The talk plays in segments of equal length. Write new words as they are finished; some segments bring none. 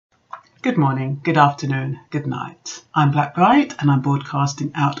Good morning, good afternoon, good night. I'm Blackbright and I'm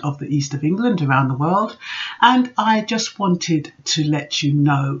broadcasting out of the east of England around the world, and I just wanted to let you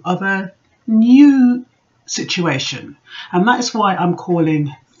know of a new situation, and that is why I'm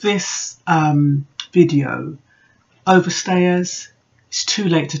calling this video Overstayers. It's too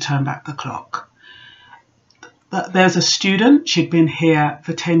late to turn back the clock. There's a student, she'd been here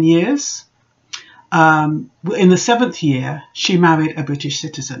for 10 years. In the 7th year, she married a British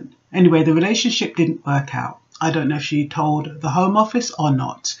citizen. Anyway, the relationship didn't work out. I don't know if she told the Home Office or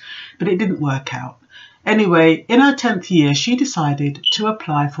not, but it didn't work out. Anyway, in her 10th year, she decided to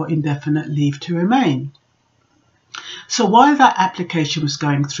apply for indefinite leave to remain. So while that application was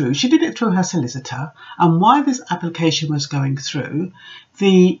going through, she did it through her solicitor, and while this application was going through,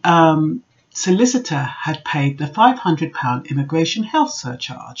 the solicitor had paid the £500 immigration health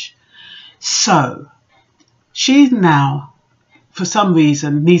surcharge. So she now, for some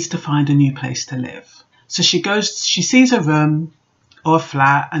reason, needs to find a new place to live. So she sees a room or a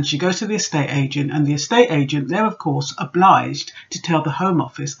flat, and she goes to the estate agent, and the estate agent, they're of course obliged to tell the Home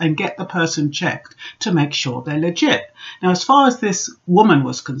Office and get the person checked to make sure they're legit. Now, as far as this woman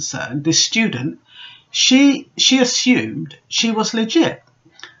was concerned, this student, she assumed she was legit.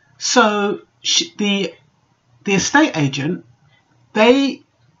 So the estate agent, they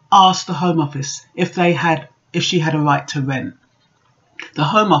asked the Home Office if she had a right to rent. The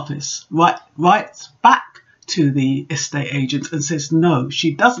Home Office writes back to the estate agent and says no,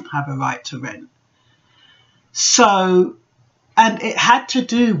 she doesn't have a right to rent. So, and it had to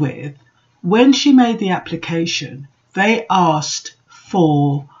do with when she made the application, they asked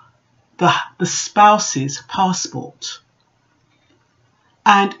for the spouse's passport.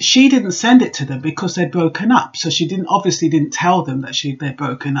 And she didn't send it to them because they'd broken up. So she obviously didn't tell them that they'd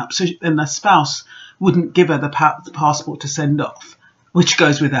broken up. So and the spouse wouldn't give her the passport to send off, which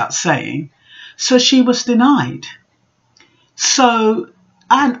goes without saying. So she was denied. So,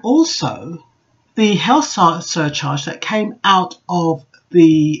 and also the health surcharge that came out of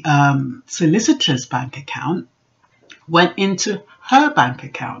the solicitor's bank account went into her bank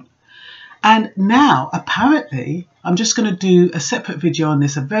account. And now, apparently, I'm just going to do a separate video on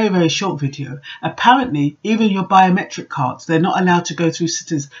this, a very, very short video. Apparently, even your biometric cards, they're not allowed to go through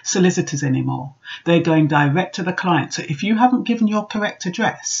solicitors anymore. They're going direct to the client. So if you haven't given your correct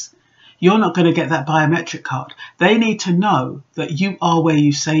address, you're not going to get that biometric card. They need to know that you are where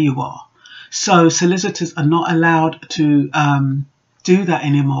you say you are. So solicitors are not allowed to do that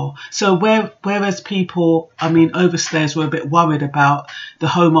anymore. So whereas people, overstayers were a bit worried about the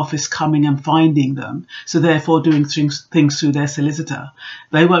Home Office coming and finding them, so therefore doing things through their solicitor,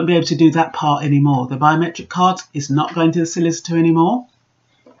 they won't be able to do that part anymore. The biometric card is not going to the solicitor anymore,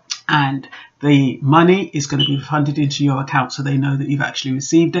 and the money is going to be refunded into your account, so they know that you've actually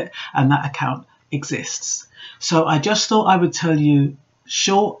received it and that account exists. So I just thought I would tell you,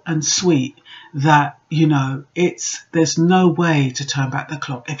 short and sweet, that, you know, there's no way to turn back the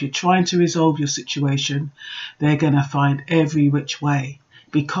clock. If you're trying to resolve your situation, they're going to find every which way.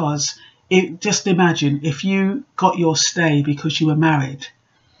 Because just imagine if you got your stay because you were married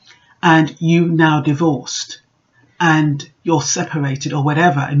and you now divorced and you're separated or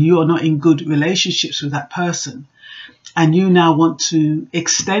whatever, and you are not in good relationships with that person, and you now want to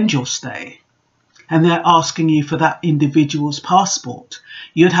extend your stay, and they're asking you for that individual's passport,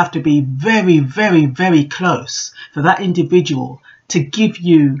 you'd have to be very, very, very close for that individual to give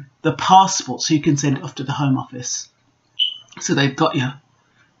you the passport so you can send it off to the Home Office. So they've got you.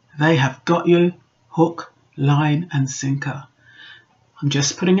 They have got you hook, line and sinker. I'm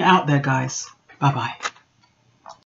just putting it out there, guys. Bye-bye.